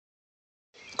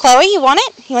Chloe, you want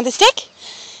it? You want the stick?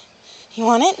 You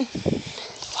want it?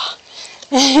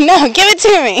 No, give it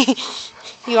to me.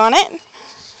 You want it?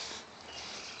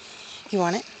 You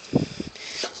want it?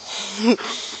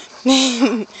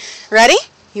 Ready?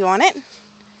 You want it?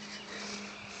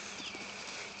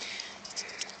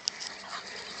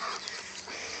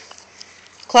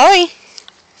 Chloe.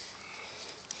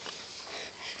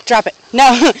 Drop it.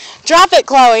 No, drop it,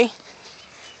 Chloe.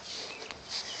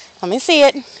 Let me see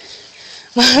it.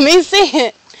 Let me see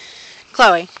it.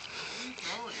 Chloe.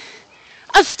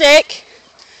 A stick.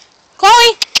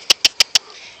 Chloe.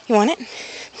 You want it?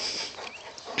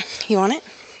 You want it?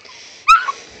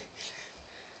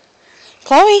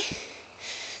 Chloe.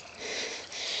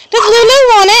 Does Lulu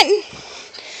want it?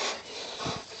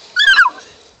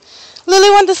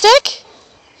 Lulu want the stick?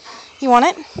 You want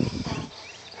it?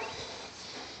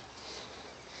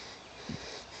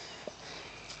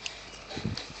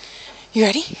 You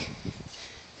ready?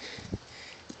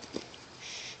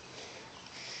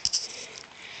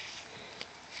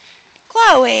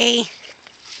 Chloe!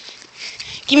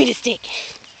 Give me the stick.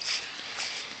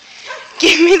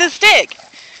 Give me the stick.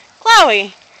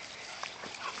 Chloe!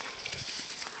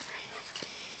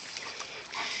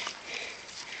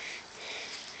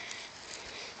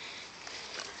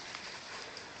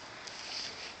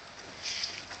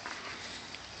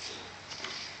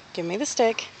 Give me the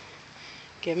stick.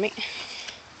 Give me...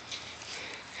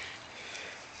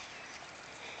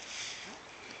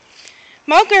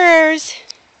 Mokers!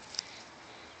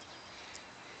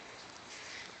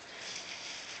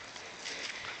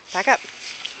 Back up.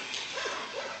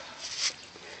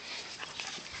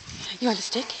 You want the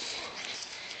stick?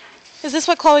 Is this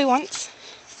what Chloe wants?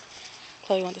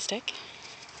 Chloe want the stick?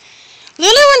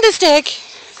 Lulu want the stick!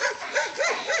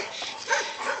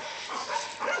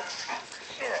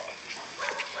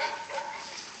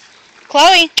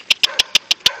 Chloe!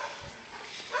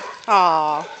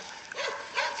 Aww.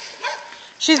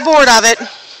 She's bored of it.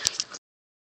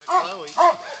 Chloe.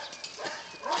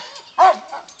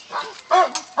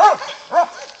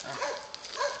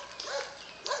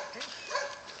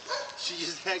 She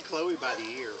just had Chloe by the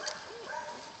ear.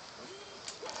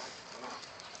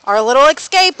 Our little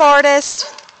escape artist.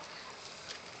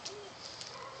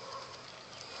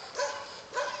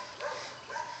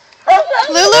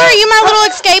 Lulu, are you my little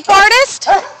escape artist?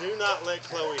 Do not let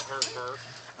Chloe hurt her.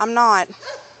 I'm not.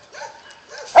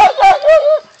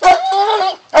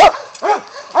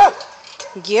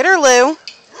 Get her, Lou.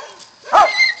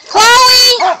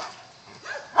 Chloe!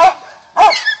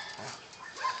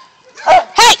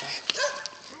 Hey!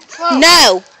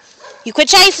 No! You quit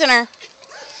chasing her.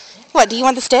 What, do you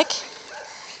want the stick?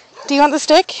 Do you want the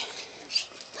stick?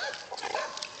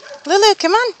 Lulu,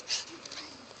 come on.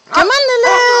 Come on,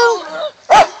 Lulu.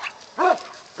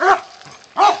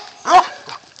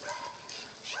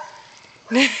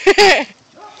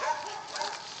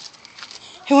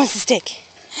 Who wants the stick?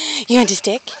 You want the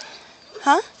stick?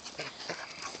 Huh?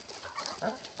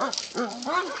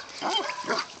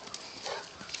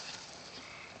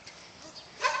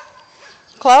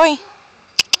 Chloe.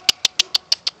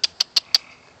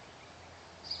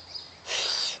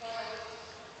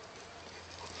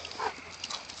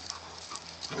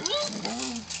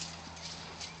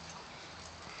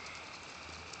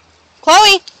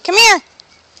 Chloe, come here.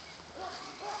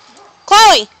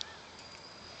 Chloe.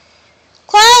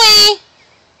 Chloe.